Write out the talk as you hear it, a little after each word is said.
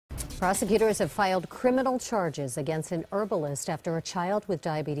Prosecutors have filed criminal charges against an herbalist after a child with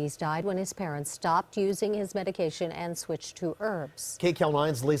diabetes died when his parents stopped using his medication and switched to herbs. KCAL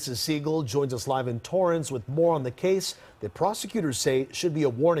 9's Lisa Sigell joins us live in Torrance with more on the case that prosecutors say should be a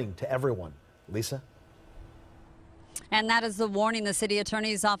warning to everyone. Lisa? And that is the warning the city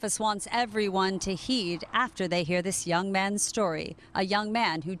attorney's office wants everyone to heed after they hear this young man's story, a young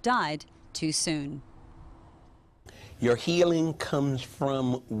man who died too soon. Your healing comes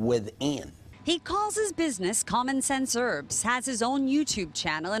from within. He calls his business Common Sense Herbs, has his own YouTube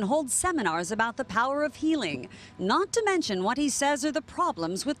channel, and holds seminars about the power of healing, not to mention what he says are the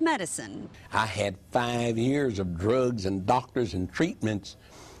problems with medicine. I had 5 years of drugs and doctors and treatments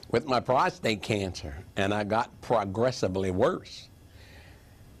with my prostate cancer, and I got progressively worse.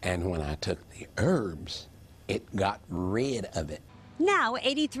 And when I took the herbs, it got rid of it. Now,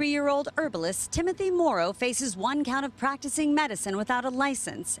 83-year-old herbalist Timothy Morrow faces 1 count of practicing medicine without a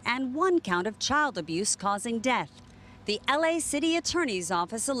license and 1 count of child abuse causing death. The LA City Attorney's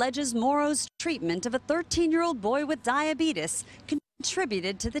Office alleges Morrow's treatment of a 13-year-old boy with diabetes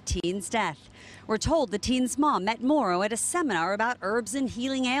contributed to the teen's death. We're told the teen's mom met Morrow at a seminar about herbs and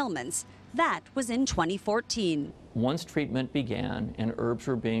healing ailments. That was in 2014. Once treatment began and herbs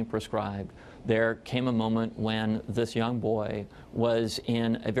were being prescribed, there came a moment when this young boy was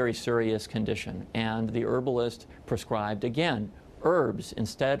in a very serious condition, and the herbalist prescribed, again, herbs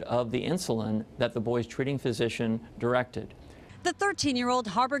instead of the insulin that the boy's treating physician directed. The 13-year-old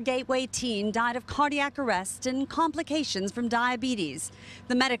Harbor Gateway teen died of cardiac arrest and complications from diabetes.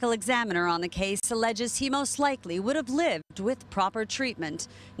 The medical examiner on the case alleges he most likely would have lived with proper treatment,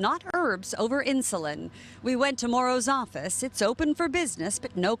 not herbs over insulin. We went to Morrow's office. It's open for business,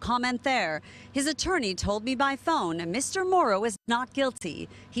 but no comment there. His attorney told me by phone Mr. Morrow is not guilty.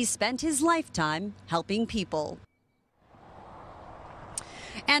 He spent his lifetime helping people.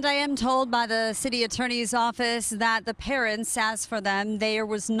 And I am told by the city attorney's office that the parents, as for them, there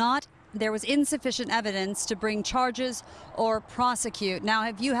was insufficient evidence to bring charges or prosecute. Now,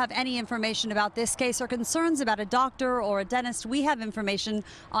 if you have any information about this case or concerns about a doctor or a dentist, we have information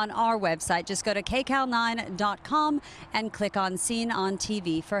on our website. Just go to kcal9.com and click on Seen on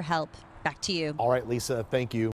TV for help. Back to you. All right, Lisa, thank you.